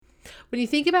when you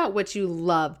think about what you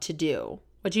love to do,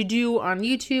 what you do on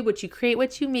YouTube, what you create,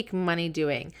 what you make money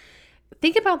doing,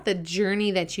 think about the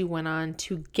journey that you went on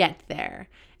to get there.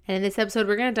 And in this episode,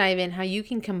 we're going to dive in how you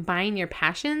can combine your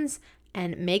passions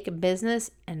and make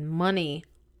business and money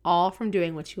all from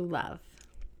doing what you love.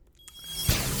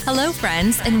 Hello,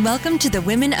 friends, and welcome to the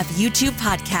Women of YouTube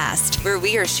podcast, where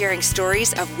we are sharing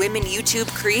stories of women YouTube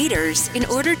creators in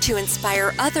order to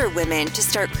inspire other women to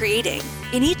start creating.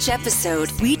 In each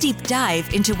episode, we deep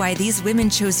dive into why these women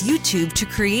chose YouTube to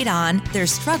create on, their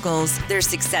struggles, their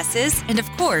successes, and of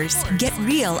course, get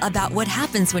real about what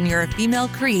happens when you're a female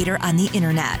creator on the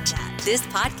internet. This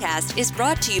podcast is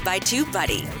brought to you by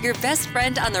TubeBuddy, your best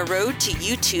friend on the road to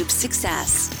YouTube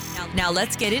success. Now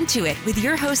let's get into it with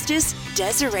your hostess,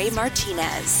 Desiree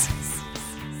Martinez.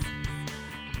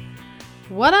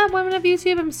 What up, women of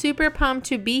YouTube? I'm super pumped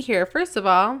to be here. First of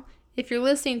all, if you're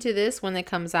listening to this when it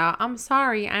comes out, I'm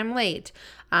sorry I'm late.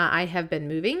 I have been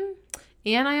moving,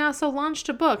 and I also launched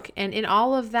a book, and in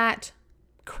all of that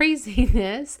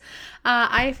craziness,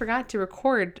 I forgot to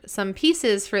record some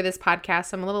pieces for this podcast.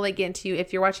 So I'm a little late getting to you.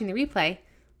 If you're watching the replay,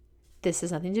 this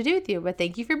has nothing to do with you, but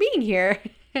thank you for being here.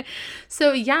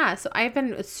 So I've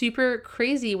been super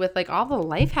crazy with like all the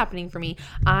life happening for me.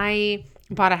 I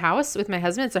bought a house with my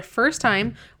husband. It's the first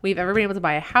time we've ever been able to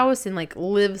buy a house and like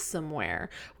live somewhere.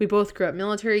 We both grew up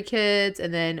military kids,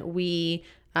 and then we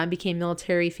became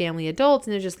military family adults,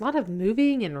 and there's just a lot of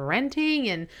moving and renting,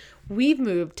 and we've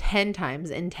moved 10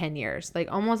 times in 10 years,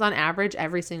 like almost on average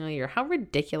every single year. How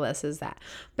ridiculous is that?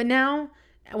 But now,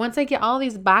 once I get all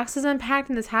these boxes unpacked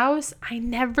in this house, I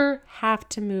never have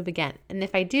to move again. And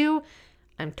if I do,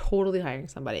 I'm totally hiring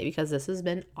somebody because this has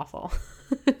been awful.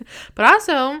 But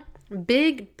also,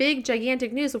 big,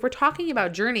 gigantic news. If we're talking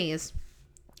about journeys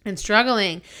and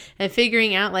struggling and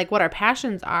figuring out like what our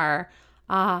passions are,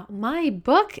 my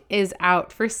book is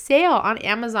out for sale on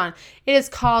Amazon. It is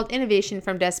called Innovation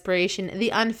from Desperation: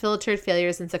 The Unfiltered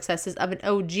Failures and Successes of an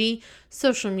OG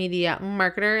Social Media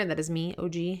Marketer. And that is me,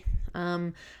 OG.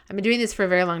 I've been doing this for a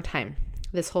very long time,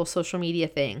 this whole social media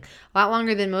thing, a lot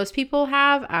longer than most people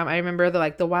have. I remember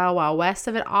the wild west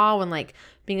of it all, when like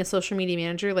being a social media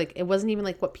manager, like it wasn't even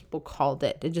like what people called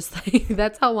it. It just like,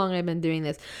 that's how long I've been doing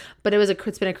this. But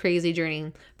it's been a crazy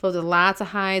journey filled with lots of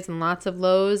highs and lots of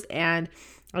lows. And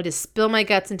I just spill my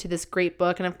guts into this great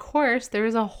book. And of course, there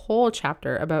is a whole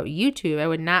chapter about YouTube. I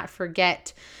would not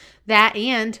forget that.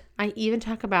 And I even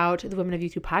talk about the Women of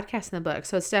YouTube podcast in the book.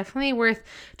 So it's definitely worth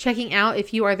checking out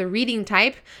if you are the reading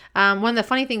type. One of the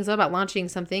funny things though about launching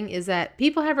something is that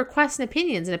people have requests and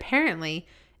opinions, and apparently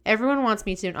everyone wants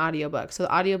me to do an audiobook. So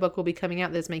the audiobook will be coming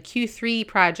out. This is my Q3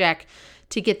 project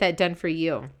to get that done for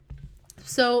you.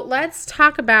 So let's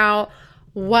talk about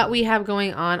what we have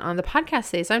going on the podcast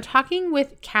today. So I'm talking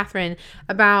with Catherine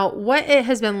about what it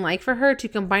has been like for her to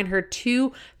combine her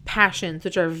two passions,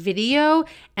 which are video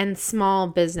and small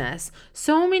business.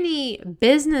 So many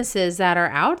businesses that are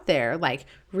out there, like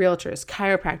realtors,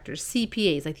 chiropractors,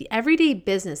 CPAs, like the everyday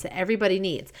business that everybody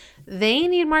needs. They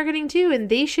need marketing too, and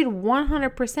they should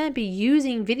 100% be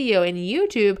using video and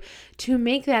YouTube to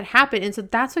make that happen. And so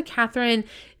that's what Catherine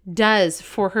does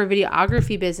for her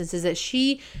videography business, is that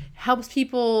she helps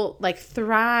people like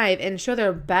thrive and show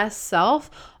their best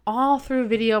self all through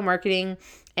video marketing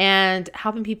and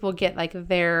helping people get like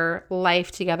their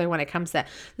life together when it comes to that.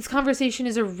 This conversation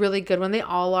is a really good one. They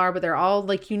all are, but they're all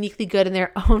like uniquely good in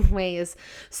their own ways.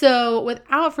 So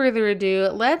without further ado,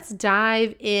 let's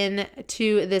dive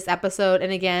into this episode.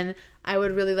 And again, I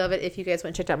would really love it if you guys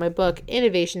went and checked out my book,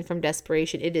 Innovation from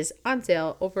Desperation. It is on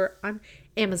sale over on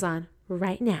Amazon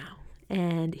right now.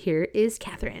 And here is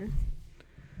Catherine.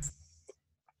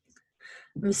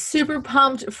 I'm super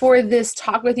pumped for this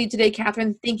talk with you today,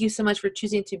 Catherine. Thank you so much for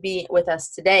choosing to be with us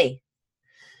today.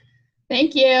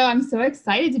 Thank you. I'm so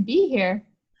excited to be here.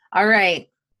 All right.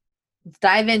 Let's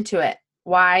dive into it.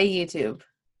 Why YouTube?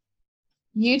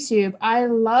 YouTube. I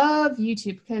love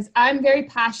YouTube because I'm very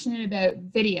passionate about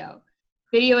video.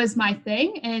 Video is my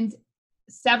thing. And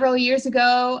several years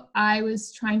ago, I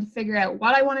was trying to figure out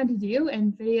what I wanted to do.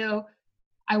 And video,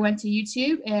 I went to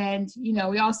YouTube, and, you know,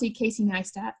 we all see Casey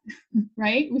Neistat,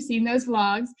 right? We've seen those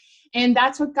vlogs. And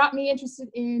that's what got me interested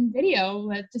in video,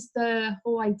 just the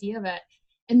whole idea of it.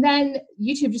 And then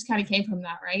YouTube just kind of came from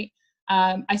that, right?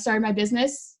 I started my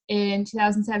business in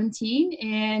 2017,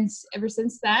 and ever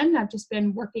since then, I've just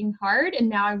been working hard. And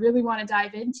now I really want to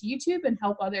dive into YouTube and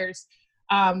help others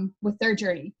with their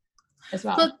journey as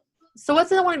well. So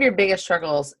what's one of your biggest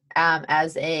struggles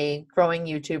as a growing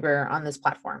YouTuber on this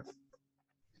platform?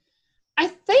 I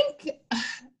think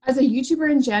as a YouTuber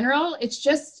in general, it's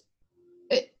just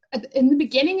in the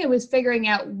beginning, it was figuring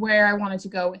out where I wanted to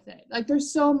go with it. Like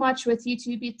there's so much with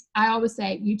YouTube. I always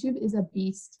say YouTube is a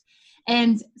beast.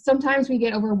 And sometimes we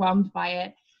get overwhelmed by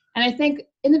it. And I think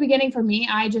in the beginning for me,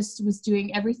 I just was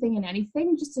doing everything and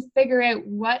anything just to figure out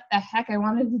what the heck I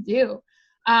wanted to do.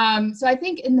 So I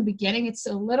think in the beginning, it's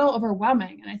a little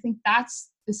overwhelming. And I think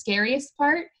that's the scariest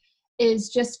part, is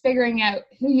just figuring out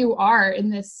who you are in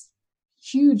this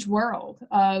huge world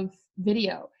of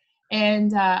video.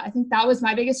 And I think that was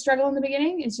my biggest struggle in the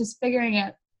beginning, is just figuring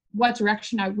out what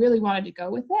direction I really wanted to go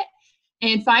with it.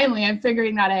 And finally, I'm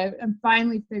figuring that out. I'm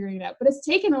finally figuring it out. But it's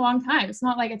taken a long time. It's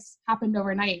not like it's happened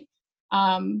overnight.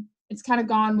 It's kind of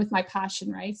gone with my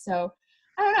passion, right? So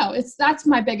I don't know. That's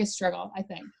my biggest struggle, I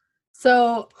think.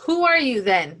 So who are you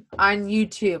then on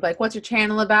YouTube? Like, what's your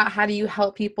channel about? How do you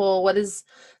help people?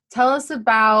 Tell us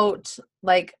about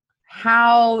like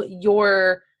how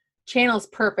your channel's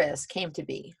purpose came to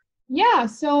be. Yeah,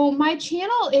 so my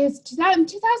channel is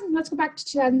 2000, let's go back to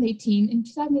 2018. In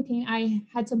 2018, I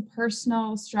had some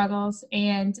personal struggles,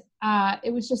 and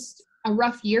it was just a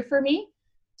rough year for me.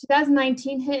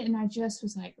 2019 hit, and I just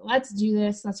was like, let's do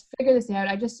this. Let's figure this out.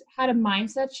 I just had a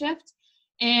mindset shift.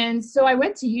 And so I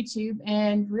went to YouTube,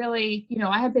 and really,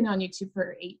 I had been on YouTube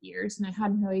for 8 years, and I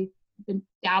hadn't really been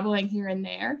dabbling here and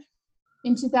there.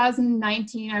 In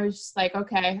 2019, I was just like,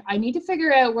 okay, I need to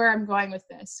figure out where I'm going with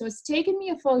this. So it's taken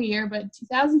me a full year, but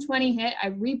 2020 hit, I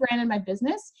rebranded my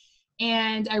business,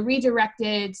 and I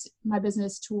redirected my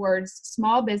business towards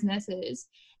small businesses.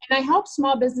 And I help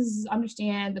small businesses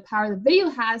understand the power the video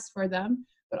has for them,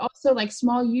 but also like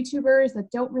small YouTubers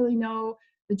that don't really know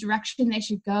the direction they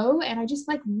should go. And I just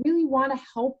like really want to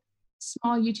help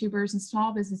small YouTubers and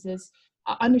small businesses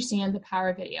understand the power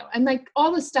of video and like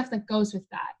all the stuff that goes with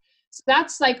that. So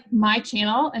that's like my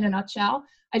channel in a nutshell.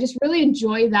 I just really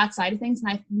enjoy that side of things.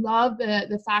 And I love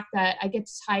the fact that I get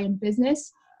to tie in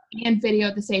business and video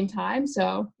at the same time.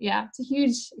 So yeah,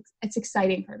 it's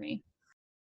exciting for me.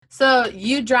 So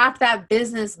you dropped that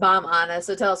business bomb on us.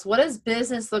 So tell us, what does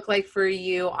business look like for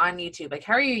you on YouTube? Like,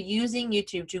 how are you using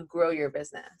YouTube to grow your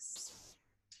business?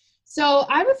 So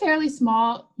I have a fairly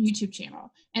small YouTube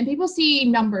channel, and people see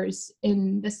numbers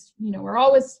in this, we're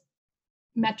always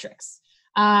metrics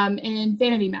and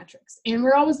vanity metrics, and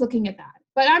we're always looking at that.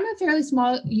 But I'm a fairly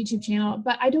small YouTube channel,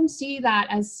 but I don't see that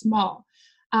as small.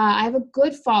 I have a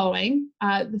good following.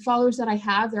 The followers that I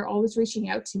have, they're always reaching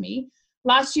out to me.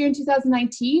 Last year in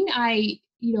 2019, I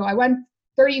went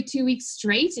 32 weeks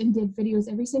straight and did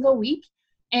videos every single week.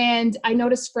 And I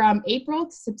noticed from April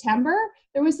to September,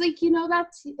 there was like,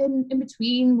 that's in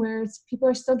between where people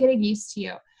are still getting used to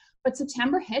you. But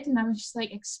September hit, and I was just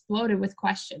like exploded with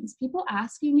questions. People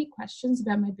asking me questions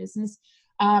about my business,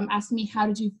 asking me how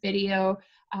to do video.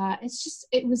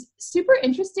 It was super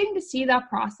interesting to see that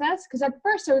process, because at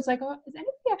first I was like, oh, is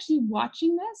anybody actually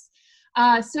watching this?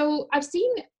 So I've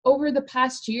seen over the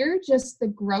past year just the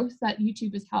growth that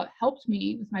YouTube has helped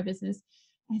me with my business.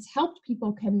 It's helped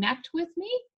people connect with me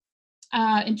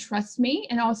and trust me,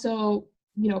 and also,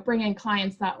 bring in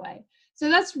clients that way. So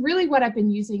that's really what I've been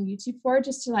using YouTube for,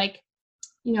 just to like,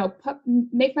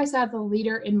 make myself a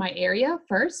leader in my area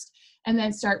first, and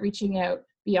then start reaching out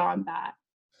beyond that.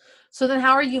 So then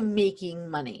how are you making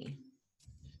money?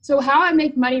 So how I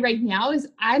make money right now is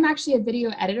I'm actually a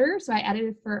video editor. So I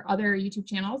edited for other YouTube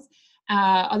channels,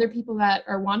 other people that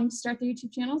are wanting to start their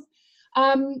YouTube channels.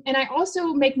 And I also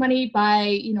make money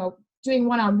by, doing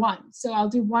one-on-one. So I'll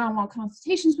do one-on-one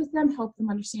consultations with them, help them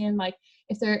understand, like,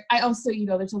 I also,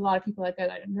 there's a lot of people out there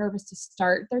that are nervous to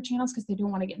start their channels because they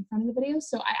don't want to get in front of the videos.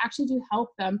 So I actually do help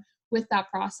them with that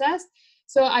process.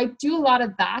 So I do a lot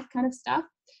of that kind of stuff.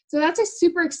 So that's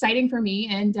super exciting for me,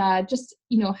 and just,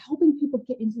 helping people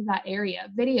get into that area.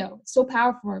 Video, it's so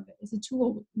powerful. It's a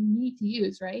tool you need to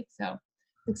use, right? So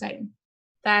it's exciting.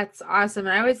 That's awesome.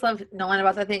 And I always love knowing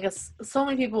about that thing, because so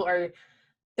many people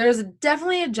there's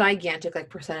definitely a gigantic like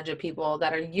percentage of people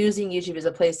that are using YouTube as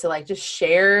a place to like just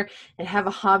share and have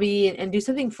a hobby and do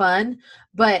something fun.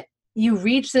 But you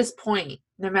reach this point,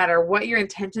 no matter what your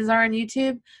intentions are on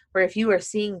YouTube, where if you are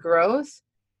seeing growth,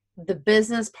 the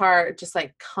business part just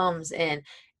like comes in,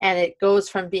 and it goes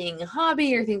from being a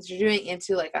hobby or things you're doing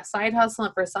into like a side hustle.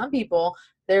 And for some people,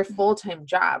 their full-time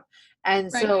job.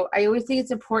 And right. So I always think it's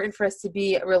important for us to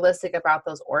be realistic about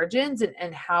those origins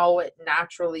and how it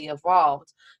naturally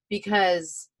evolved,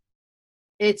 because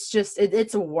it's just,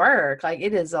 it's work. Like,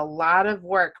 it is a lot of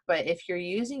work, but if you're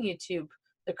using YouTube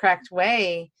the correct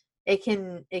way, it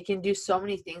can do so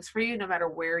many things for you, no matter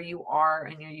where you are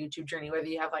in your YouTube journey, whether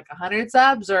you have like 100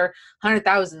 subs or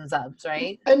 100,000 subs,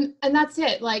 right? And that's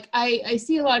it. Like I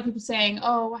see a lot of people saying,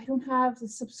 oh, I don't have the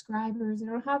subscribers, I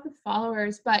don't have the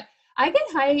followers, but I get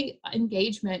high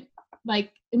engagement,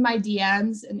 like in my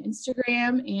DMs and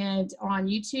Instagram and on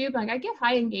YouTube. Like I get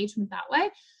high engagement that way.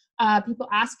 People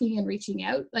asking and reaching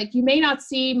out. Like you may not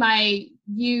see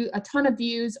a ton of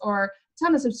views or a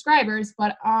ton of subscribers,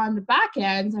 but on the back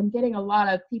end, I'm getting a lot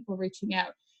of people reaching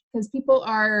out because people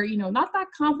are, not that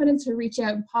confident to reach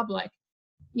out in public,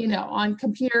 on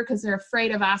computer because they're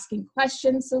afraid of asking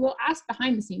questions. So they'll ask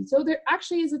behind the scenes. So there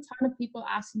actually is a ton of people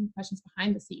asking questions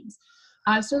behind the scenes.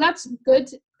 So that's a good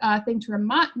thing to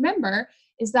remember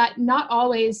is that not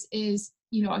always is,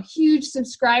 a huge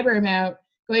subscriber amount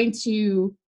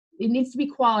it needs to be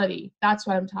quality. That's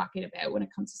what I'm talking about when it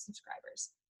comes to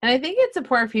subscribers. And I think it's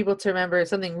important for people to remember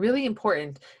something really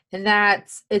important, and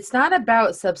that's it's not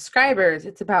about subscribers,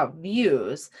 it's about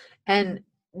views. And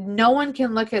no one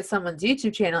can look at someone's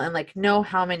YouTube channel and like know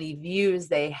how many views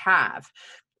they have.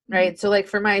 Right. So like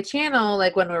for my channel,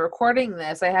 like when we're recording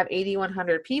this, I have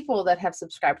 8,100 people that have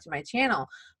subscribed to my channel,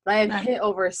 but I have hit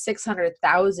over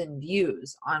 600,000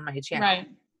 views on my channel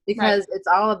because it's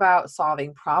all about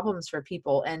solving problems for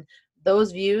people. And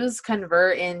those views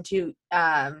convert into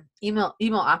email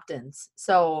opt-ins.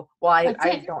 So while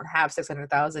I don't have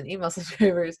 600,000 email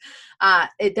subscribers,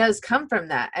 it does come from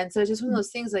that. And so it's just one of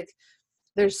those things, like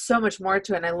there's so much more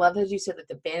to it. And I love that you said that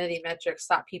the vanity metrics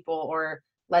stop people or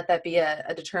let that be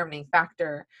a determining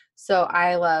factor. So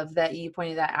I love that you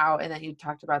pointed that out and that you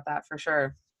talked about that for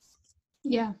sure.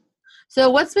 Yeah. So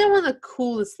what's been one of the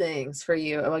coolest things for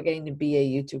you about getting to be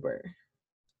a YouTuber?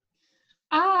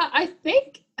 I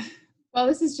think, well,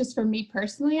 this is just for me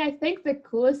personally. I think the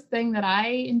coolest thing that I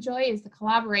enjoy is the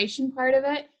collaboration part of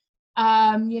it.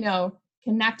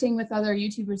 Connecting with other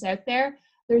YouTubers out there.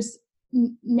 There's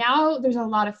a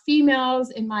lot of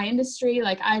females in my industry.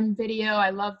 Like I'm video, I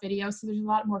love video. So there's a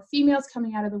lot more females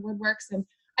coming out of the woodworks. And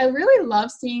I really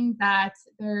love seeing that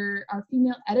there are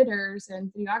female editors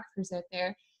and videographers out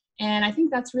there. And I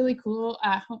think that's really cool.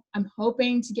 I'm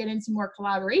hoping to get into more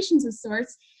collaborations of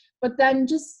sorts, but then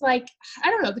just like, I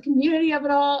don't know, the community of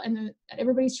it all, and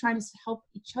everybody's trying to help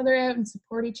each other out and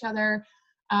support each other.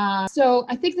 So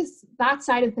I think that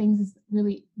side of things is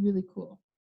really, really cool.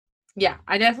 Yeah,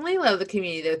 I definitely love the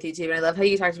community with YouTube, and I love how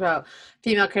you talked about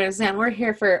female critics. And we're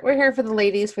here for the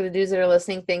ladies, for the dudes that are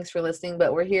listening. Thanks for listening,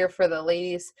 but we're here for the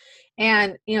ladies.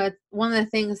 And one of the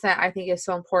things that I think is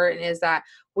so important is that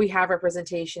we have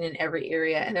representation in every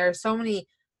area, and there are so many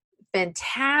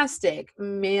fantastic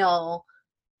male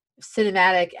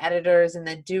cinematic editors and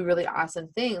that do really awesome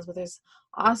things, but there's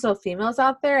also females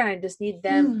out there, and I just need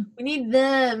them. We need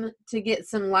them to get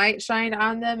some light shined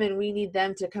on them, and we need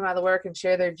them to come out of the work and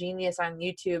share their genius on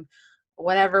YouTube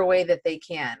whatever way that they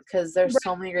can, because there's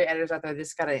so many great editors out there.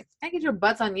 Just gotta get your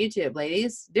butts on YouTube,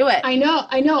 ladies. Do it. I know.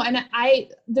 And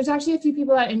there's actually a few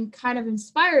people that kind of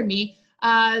inspired me.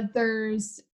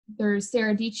 There's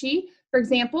Sarah Dietschy, for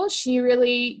example. She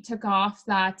really took off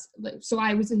that. So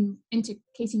I was into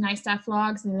Casey Neistat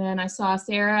vlogs, and then I saw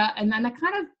Sarah, and then that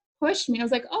kind of pushed me. I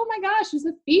was like, oh my gosh, she's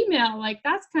a female. Like,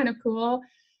 that's kind of cool.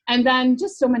 And then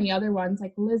just so many other ones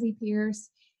like Lizzie Pierce,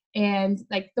 and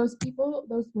like those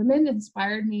women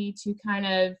inspired me to kind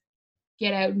of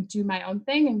get out and do my own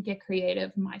thing and get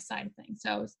creative on my side of things.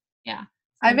 So yeah.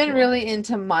 I've been really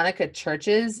into Monica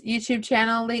Church's YouTube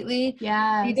channel lately.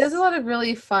 Yeah. She does a lot of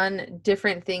really fun,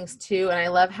 different things too. And I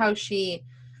love how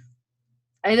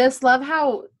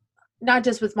not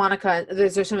just with Monica,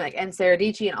 there's something like, and Sarah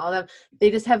Dietschy and all of them, they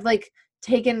just have like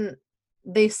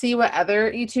they see what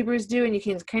other YouTubers do, and you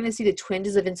can kind of see the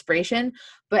twinges of inspiration.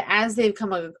 But as they've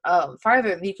come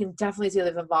farther, you can definitely see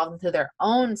they've evolved into their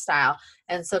own style.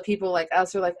 And so people like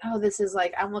us are like, oh, this is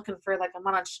like, I'm looking for like a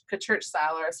Monica Church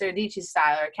style or a Sarah Dietschy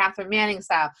style or a Catherine Manning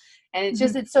style. And it's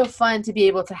just, it's so fun to be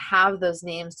able to have those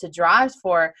names to draw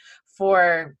for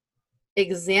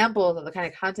examples of the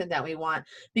kind of content that we want.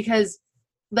 Because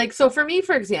like, so for me,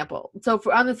 for example,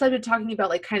 on the subject talking about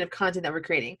like kind of content that we're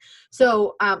creating.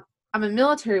 So, I'm a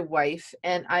military wife,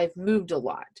 and I've moved a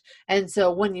lot. And so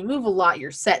when you move a lot,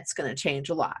 your set's going to change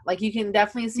a lot. Like you can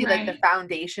definitely see like the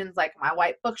foundations, like my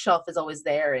white bookshelf is always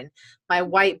there, and my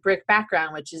white brick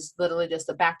background, which is literally just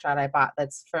a backdrop I bought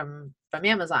that's from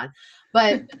Amazon.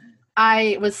 But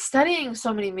I was studying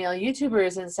so many male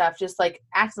YouTubers and stuff, just like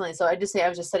accidentally. So I just say I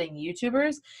was just studying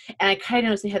YouTubers, and I kind of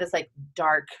noticed they had this like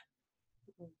dark,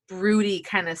 broody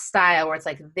kind of style where it's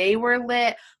like they were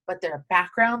lit, but their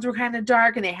backgrounds were kind of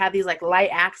dark, and they had these like light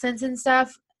accents and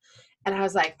stuff. And I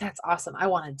was like, that's awesome. I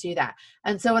want to do that.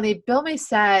 And so when they built my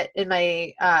set in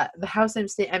my the house I'm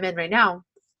in right now,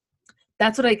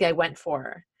 that's what I went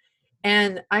for.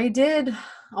 And I did,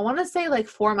 I want to say like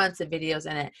 4 months of videos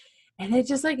in it, and it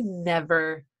just like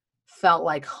never felt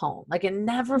like home. Like it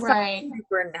never felt Right.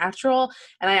 supernatural.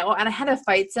 And I had to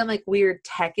fight some like weird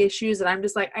tech issues, and I'm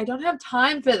just like, I don't have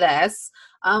time for this.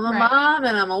 I'm a Right. mom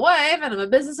and I'm a wife and I'm a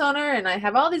business owner and I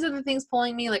have all these other things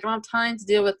pulling me. Like I don't have time to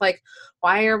deal with like,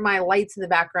 why are my lights in the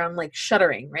background like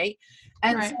shuddering, right?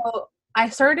 And Right. so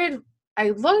I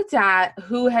looked at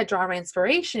who had drawn my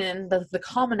inspiration. The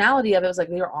commonality of it was like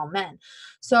they were all men.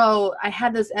 So I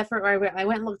had this effort where I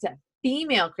went and looked at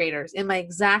female creators in my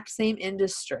exact same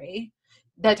industry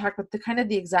that talk about the kind of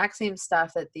the exact same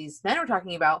stuff that these men were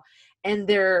talking about. And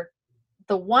the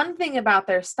one thing about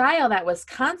their style that was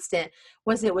constant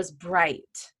was it was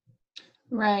bright.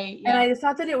 Right. And Yeah. I just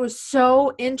thought that it was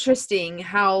so interesting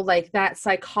how like that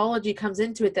psychology comes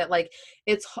into it, that like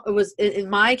it was in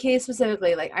my case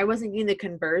specifically, like I wasn't getting the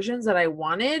conversions that I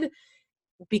wanted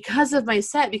because of my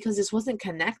set, because this wasn't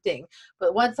connecting.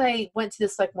 But once I went to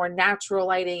this like more natural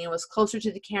lighting and was closer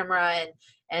to the camera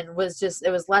and was just,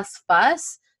 it was less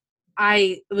fuss,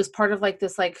 it was part of like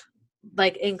this like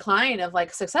incline of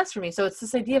like success for me. So it's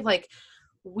this idea of like,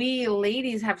 we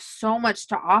ladies have so much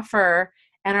to offer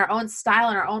and our own style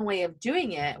and our own way of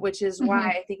doing it, which is why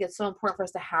Mhm. I think it's so important for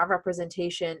us to have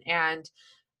representation and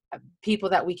people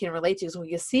that we can relate to. Because when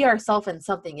we see ourselves in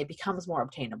something, it becomes more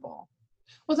obtainable.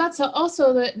 Well, that's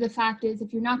also the fact is,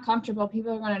 if you're not comfortable,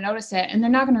 people are going to notice it and they're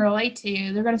not going to relate to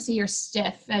you. They're going to see you're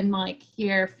stiff and like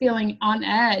you're feeling on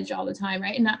edge all the time,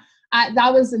 right? And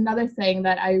that was another thing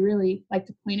that I really like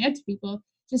to point out to people.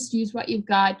 Just use what you've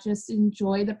got. Just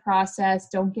enjoy the process.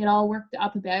 Don't get all worked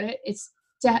up about it.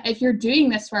 If you're doing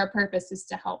this for a purpose, is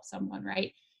to help someone,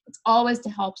 right? It's always to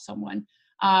help someone.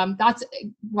 That's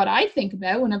what I think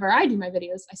about whenever I do my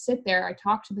videos. I sit there, I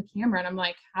talk to the camera, and I'm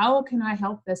like, how can I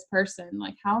help this person?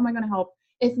 Like, how am I going to help?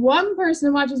 If one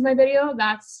person watches my video,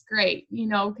 that's great,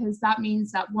 because that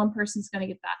means that one person's going to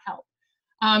get that help.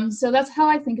 So that's how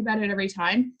I think about it every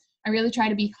time. I really try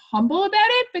to be humble about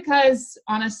it, because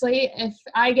honestly, if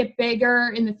I get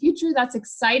bigger in the future, that's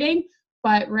exciting.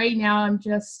 But right now,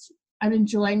 I'm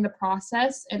enjoying the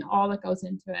process and all that goes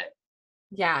into it.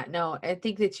 Yeah, no, I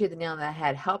think that you hit the nail on the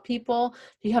head. Help people.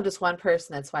 If you help just one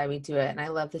person, that's why we do it. And I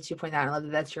love that you point out. I love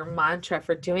that that's your mantra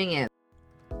for doing it.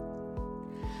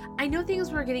 I know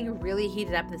things were getting really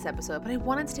heated up in this episode, but I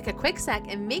wanted to take a quick sec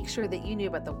and make sure that you knew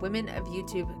about the Women of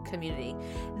YouTube community.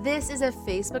 This is a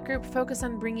Facebook group focused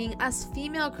on bringing us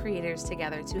female creators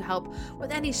together to help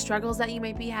with any struggles that you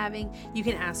might be having. You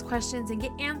can ask questions and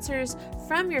get answers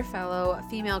from your fellow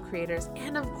female creators,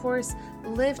 and of course,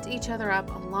 lift each other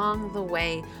up along the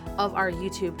way of our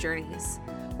YouTube journeys.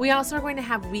 We also are going to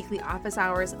have weekly office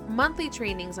hours, monthly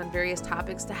trainings on various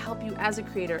topics to help you as a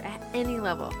creator at any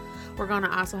level. We're going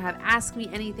to also have Ask Me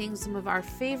Anything, some of our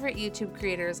favorite YouTube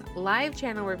creators, live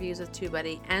channel reviews with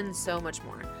TubeBuddy, and so much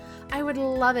more. I would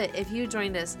love it if you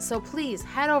joined us, so please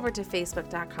head over to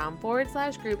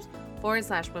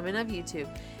facebook.com/groups/women of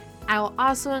YouTube. I will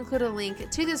also include a link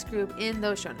to this group in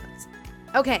those show notes.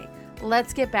 Okay,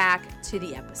 let's get back to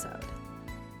the episode.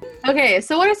 Okay,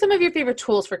 so what are some of your favorite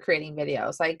tools for creating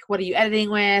videos? Like, what are you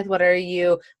editing with? What are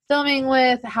you filming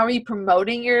with? How are you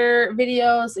promoting your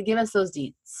videos? Give us those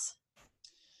deets.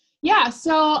 Yeah,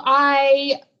 so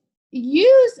I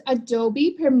use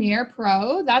Adobe Premiere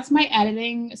Pro. That's my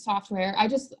editing software.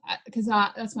 Because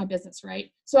that's my business,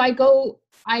 right? So I've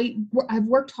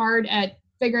worked hard at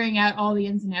figuring out all the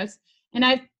ins and outs, and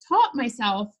I've taught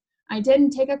myself. I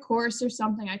didn't take a course or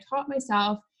something. I taught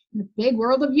myself. In the big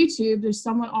world of YouTube, there's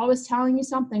someone always telling you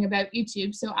something about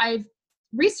YouTube. So I've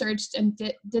researched and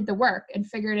did the work and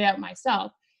figured it out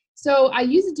myself. So I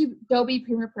use Adobe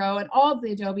Premiere Pro and all of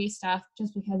the Adobe stuff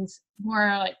just because it's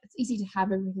more like it's easy to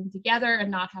have everything together and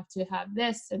not have to have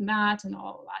this and that and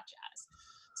all of that jazz.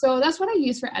 So that's what I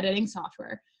use for editing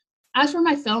software. As for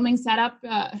my filming setup,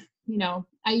 I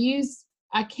use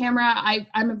a camera.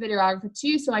 I'm a videographer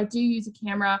too, so I do use a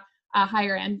camera, a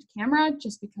higher end camera,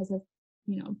 just because of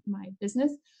my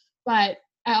business. But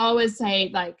I always say,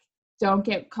 like, don't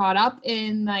get caught up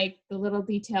in like the little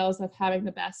details of having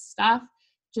the best stuff.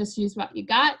 Just use what you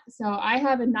got. So I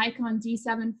have a Nikon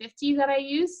D750 that I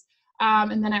use.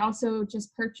 And then I also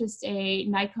just purchased a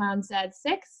Nikon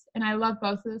Z6, and I love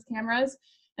both of those cameras.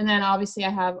 And then obviously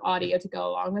I have audio to go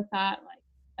along with that, like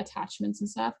attachments and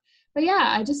stuff. But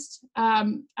yeah,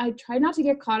 I try not to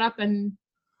get caught up, and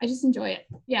I just enjoy it.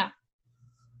 Yeah.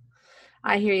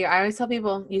 I hear you. I always tell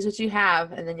people, use what you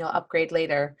have and then you'll upgrade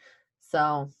later.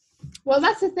 So, well,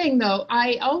 that's the thing though.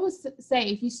 I always say,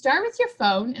 if you start with your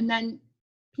phone and then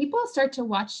people start to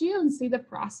watch you and see the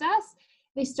process,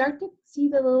 they start to see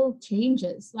the little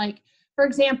changes. Like, for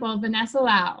example, Vanessa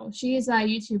Lau, she's a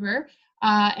YouTuber.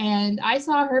 And I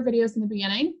saw her videos in the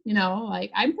beginning, you know,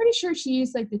 like I'm pretty sure she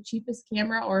used like the cheapest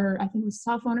camera, or I think it was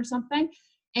cell phone or something.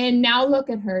 And now look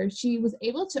at her. She was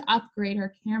able to upgrade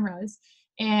her cameras.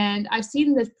 And I've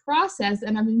seen this process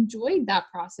and I've enjoyed that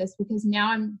process because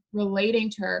now I'm relating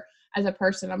to her as a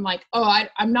person. I'm like, oh, I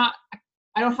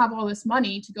don't have all this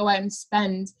money to go out and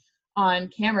spend on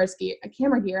camera gear.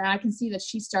 And I can see that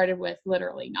she started with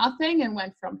literally nothing and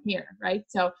went from here, right?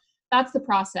 So that's the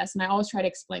process. And I always try to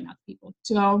explain that to people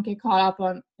to don't get caught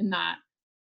up in that.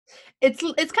 It's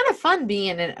kind of fun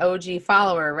being an OG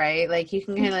follower, right? Like you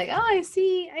can kind of like, oh, I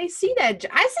see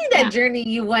that journey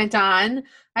you went on.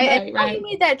 You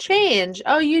made that change.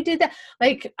 Oh, you did that.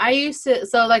 Like I used to,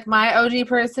 so like my OG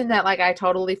person that like I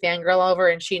totally fangirl over,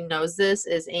 and she knows this,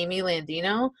 is Amy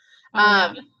Landino.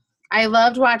 I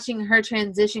loved watching her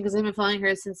transition because I've been following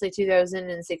her since like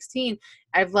 2016.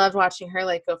 I've loved watching her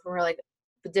like go from her like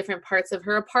the different parts of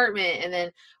her apartment, and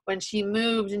then when she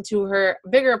moved into her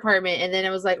bigger apartment, and then it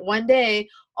was like one day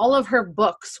all of her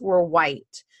books were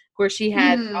white where she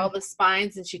had all the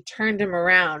spines and she turned them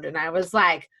around, and I was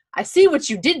like, I see what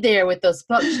you did there with those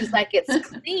books. She's like, it's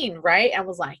clean, right? I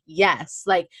was like, yes.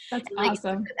 Like that's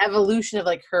awesome. Like the evolution of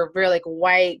like her very like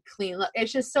white clean look.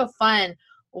 It's just so fun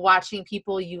watching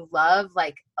people you love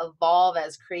like evolve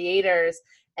as creators,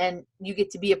 and you get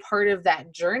to be a part of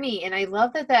that journey. And I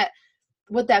love that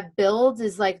what that builds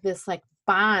is like this like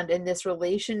bond and this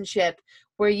relationship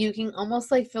where you can almost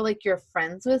like feel like you're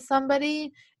friends with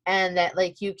somebody, and that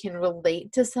like you can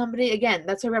relate to somebody. Again,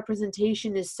 that's why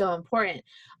representation is so important.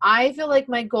 I feel like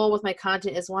my goal with my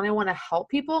content is when I want to help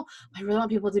people, I really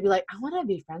want people to be like, I want to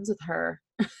be friends with her.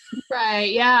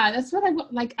 Right. Yeah. That's what I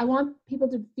want. Like, I want people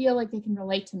to feel like they can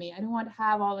relate to me. I don't want to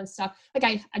have all this stuff. Like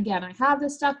I have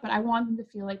this stuff, but I want them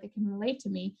to feel like they can relate to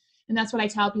me. And that's what I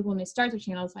tell people when they start their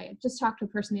channels. I just talked to a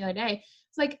person the other day.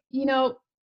 It's like, you know,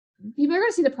 people are going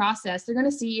to see the process. They're going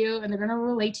to see you and they're going to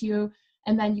relate to you.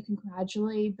 And then you can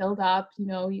gradually build up, you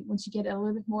know, once you get a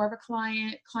little bit more of a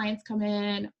clients come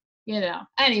in, you know.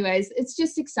 Anyways, it's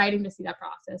just exciting to see that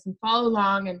process and follow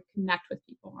along and connect with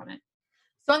people on it.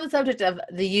 So on the subject of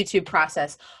the YouTube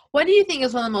process, what do you think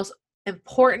is one of the most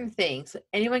important things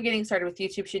anyone getting started with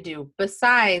YouTube should do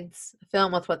besides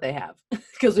film with what they have?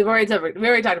 Because we've already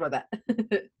talked about that.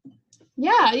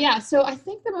 Yeah. So I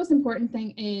think the most important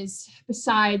thing is,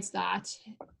 besides that,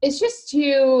 it's just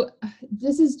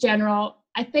this is general,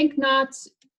 I think, not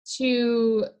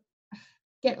to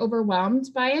get overwhelmed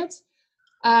by it.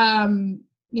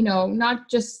 You know, not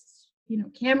just, you know,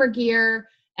 camera gear,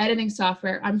 editing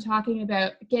software. I'm talking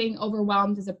about getting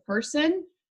overwhelmed as a person.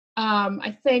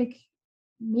 I think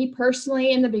me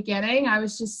personally in the beginning, I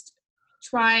was just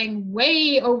trying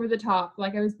way over the top.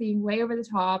 Like I was being way over the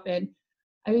top, and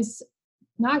I was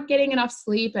not getting enough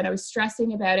sleep, and I was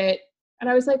stressing about it. And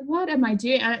I was like, what am I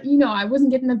doing? And, you know, I wasn't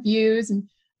getting the views and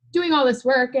doing all this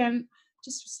work, and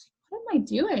just was like, what am I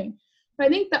doing? But I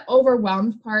think the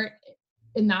overwhelmed part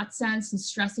in that sense and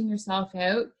stressing yourself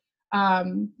out,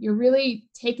 you're really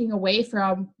taking away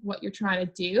from what you're trying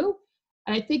to do.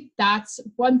 And I think that's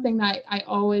one thing that I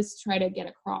always try to get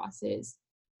across is,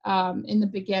 in the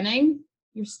beginning,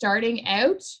 you're starting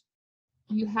out,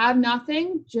 you have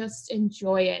nothing, just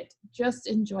enjoy it.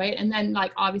 And then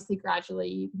like, obviously gradually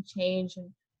you can change and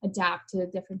adapt to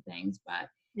different things, but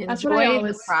that's what I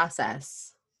always, the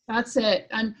process. That's it.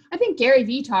 And I think Gary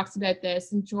Vee talks about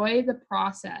this, enjoy the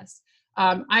process.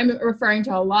 I'm referring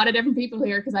to a lot of different people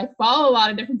here because I follow a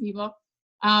lot of different people.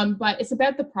 But it's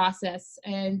about the process.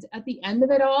 And at the end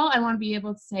of it all, I want to be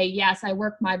able to say, yes, I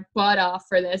worked my butt off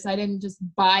for this. I didn't just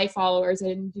buy followers. I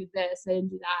didn't do this. I didn't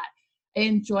do that. I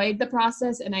enjoyed the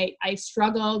process, and I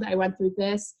struggled. I went through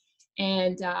this.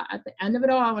 And at the end of it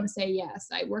all, I want to say, yes,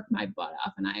 I worked my butt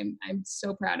off, and I'm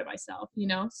so proud of myself, you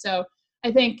know? So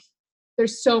I think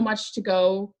there's so much to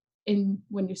go in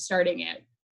when you're starting it,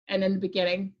 and in the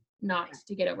beginning, not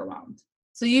to get overwhelmed.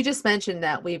 So you just mentioned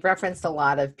that we've referenced a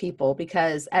lot of people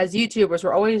because as YouTubers,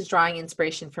 we're always drawing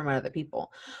inspiration from other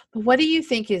people. But what do you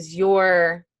think is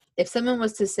if someone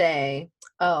was to say,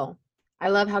 oh, I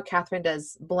love how Catherine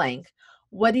does blank,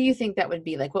 what do you think that would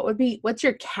be? Like, what's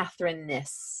your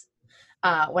Catherine-ness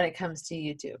when it comes to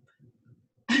YouTube?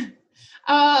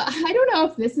 I don't know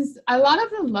if this is, a lot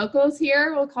of the locals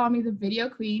here will call me the video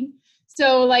queen.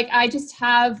 So like, I just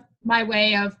have my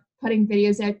way of putting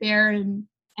videos out there and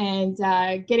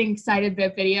getting excited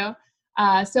about video.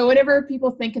 So whenever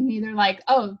people think of me, they're like,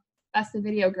 oh, that's the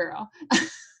video girl.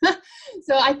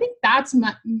 So I think that's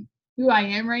who I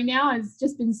am right now. Has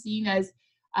just been seen as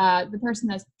the person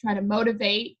that's trying to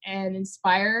motivate and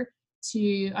inspire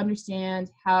to understand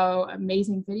how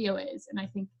amazing video is. And I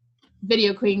think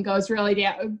video queen goes really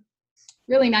down,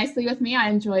 really nicely with me. I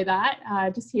enjoy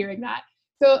that, just hearing that.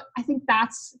 So I think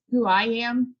that's who I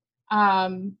am.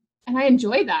 And I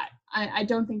enjoy that. I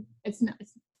don't think it's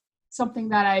something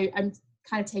that I'm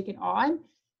kind of taking on.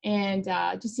 And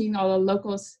just seeing all the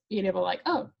locals being able to like,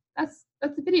 oh, that's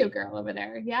the video girl over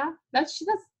there. Yeah, that's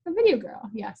the video girl.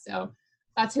 Yeah, so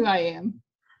that's who I am.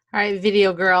 All right,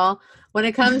 video girl. When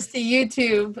it comes to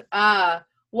YouTube,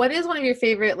 what is one of your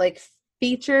favorite like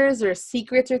features or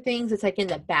secrets or things that's like in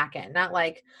the back end? Not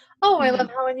like, oh, I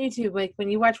love how on YouTube, like when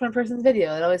you watch one person's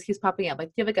video, it always keeps popping up. Like,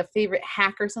 do you have like a favorite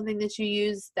hack or something that you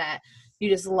use that you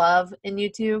just love in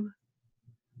YouTube?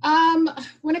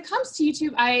 When it comes to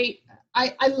YouTube, I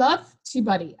love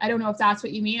TubeBuddy. I don't know if that's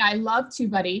what you mean. I love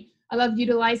TubeBuddy. I love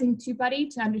utilizing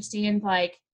TubeBuddy to understand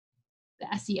like the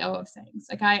SEO of things.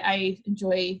 Like I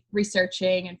enjoy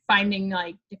researching and finding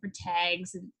like different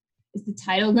tags and is the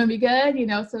title going to be good? You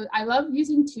know, so I love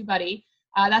using TubeBuddy.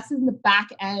 That's in the back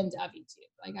end of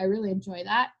YouTube. Like I really enjoy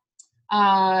that.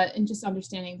 And just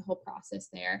understanding the whole process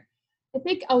there. I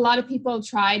think a lot of people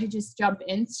try to just jump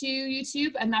into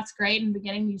YouTube, and that's great. In the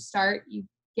beginning, you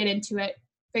get into it,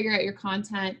 figure out your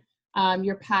content,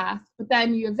 your path, but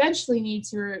then you eventually need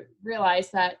to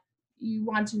realize that you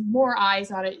want more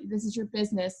eyes on it. This is your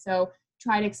business, so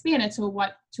try to expand it. So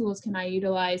what tools can I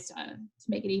utilize to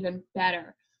make it even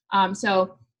better?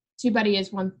 So TubeBuddy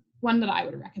is one that I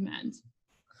would recommend.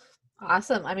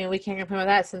 Awesome. I mean, we can't complain with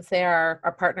that since they are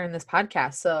our partner in this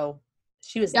podcast. So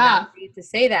she was not ready to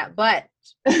say that, but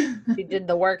she did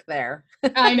the work there.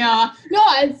 I know. No,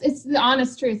 it's the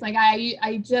honest truth. Like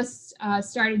I just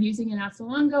started using it not so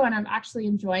long ago, and I'm actually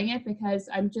enjoying it because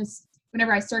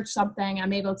whenever I search something,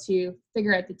 I'm able to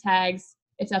figure out the tags,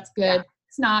 if that's good, if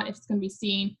it's not, if it's going to be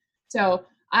seen. So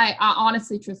I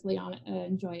honestly, truthfully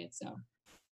enjoy it. So.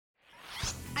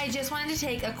 I just wanted to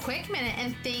take a quick minute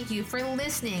and thank you for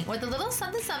listening with a little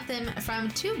something from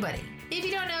TubeBuddy. If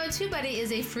you don't know, TubeBuddy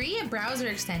is a free browser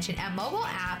extension and mobile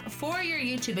app for your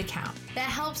YouTube account that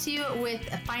helps you with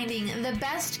finding the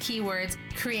best keywords,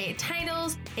 create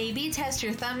titles, A/B test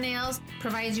your thumbnails,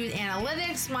 provides you with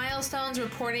analytics, milestones,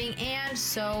 reporting, and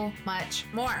so much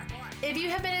more. If you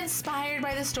have been inspired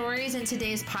by the stories in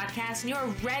today's podcast and you are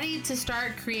ready to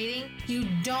start creating, you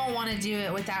don't want to do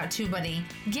it without TubeBuddy.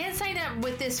 Get signed up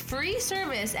with this free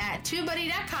service at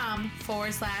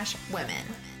tubebuddy.com/women.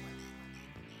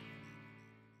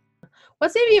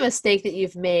 What's maybe a mistake that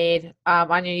you've made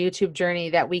on your YouTube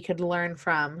journey that we could learn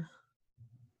from?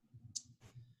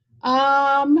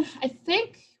 I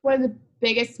think one of the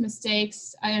biggest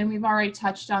mistakes, and we've already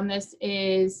touched on this,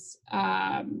 is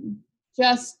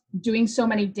just doing so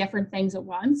many different things at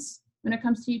once when it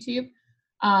comes to YouTube.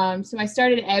 So I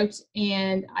started out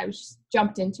and I was just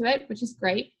jumped into it, which is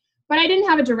great, but I didn't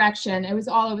have a direction. It was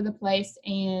all over the place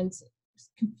and it was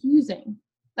confusing.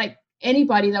 Like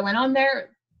anybody that went on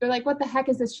there, they're like, what the heck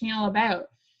is this channel about?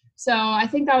 So I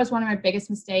think that was one of my biggest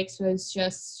mistakes, was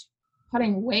just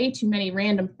putting way too many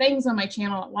random things on my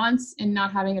channel at once and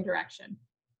not having a direction.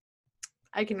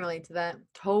 I can relate to that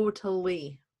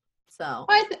totally. So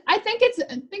I think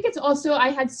it's also, I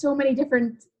had so many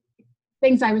different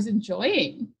things I was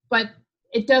enjoying, but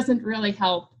it doesn't really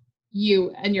help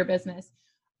you and your business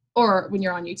or when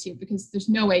you're on YouTube, because there's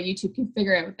no way YouTube can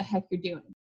figure out what the heck you're doing.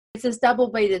 It's this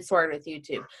double-bladed sword with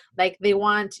YouTube. Like they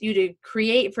want you to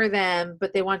create for them,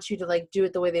 but they want you to like do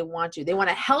it the way they want you. They want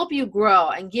to help you grow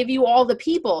and give you all the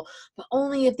people, but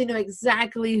only if they know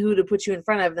exactly who to put you in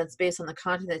front of that's based on the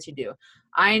content that you do.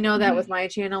 I know that with my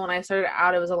channel, when I started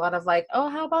out, it was a lot of like, oh,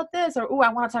 how about this? Or, oh,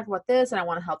 I want to talk about this and I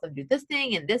want to help them do this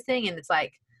thing and this thing. And it's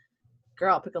like,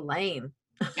 girl, pick a lane.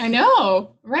 I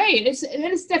know, right?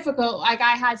 It's difficult. Like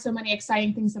I had so many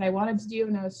exciting things that I wanted to do,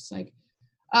 and I was just like,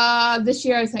 this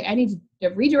year I was like, I need to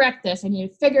redirect this. I need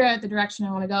to figure out the direction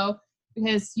I want to go,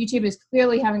 because YouTube is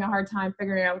clearly having a hard time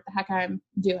figuring out what the heck I'm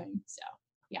doing. So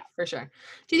yeah, for sure.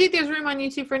 Do you think there's room on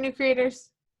YouTube for new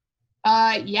creators?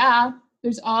 Yeah,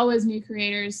 there's always new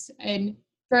creators. And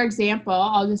for example,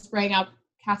 I'll just bring up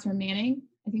Catherine Manning.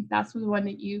 I think that's the one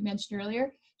that you mentioned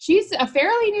earlier. She's a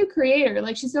fairly new creator.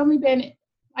 Like she's only been,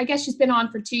 I guess she's been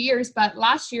on for 2 years, but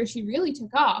last year she really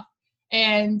took off,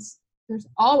 and there's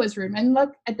always room. And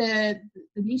look at the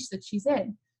niche that she's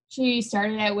in. She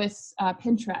started out with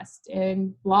Pinterest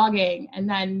and blogging, and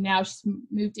then now she's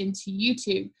moved into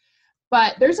YouTube.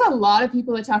 But there's a lot of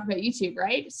people that talk about YouTube,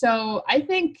 right? So I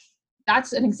think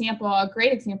that's an example, a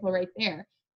great example right there,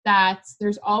 that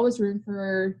there's always room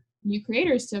for new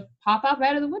creators to pop up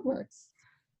out of the woodworks.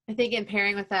 I think in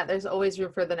pairing with that, there's always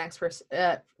room for the next person.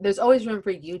 There's always room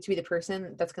for you to be the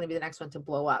person that's going to be the next one to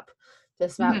blow up.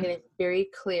 Just about getting very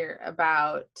clear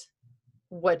about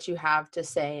what you have to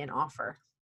say and offer.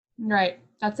 Right.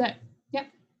 That's it. Yep.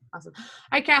 Awesome. All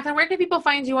right, Catherine, where can people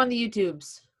find you on the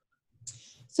YouTubes?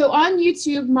 So on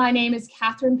YouTube, my name is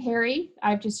Catherine Perry.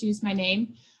 I've just used my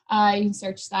name. You can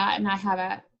search that, and I have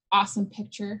an awesome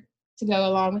picture to go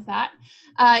along with that.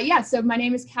 So my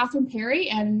name is Catherine Perry,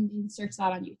 and you can search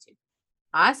that on YouTube.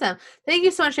 Awesome. Thank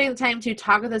you so much for taking the time to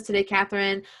talk with us today,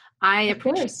 Catherine. I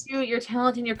appreciate your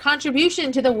talent and your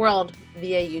contribution to the world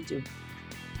via YouTube.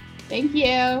 Thank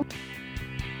you.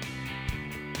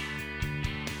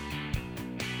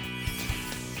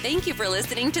 Thank you for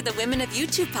listening to the Women of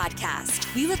YouTube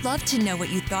podcast. We would love to know what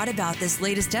you thought about this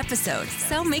latest episode.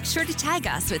 So make sure to tag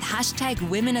us with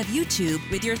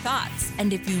 #WomenOfYouTube with your thoughts.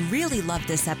 And if you really loved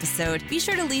this episode, be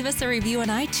sure to leave us a review on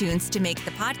iTunes to make the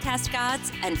podcast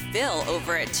gods and Phil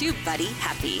over at TubeBuddy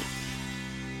happy.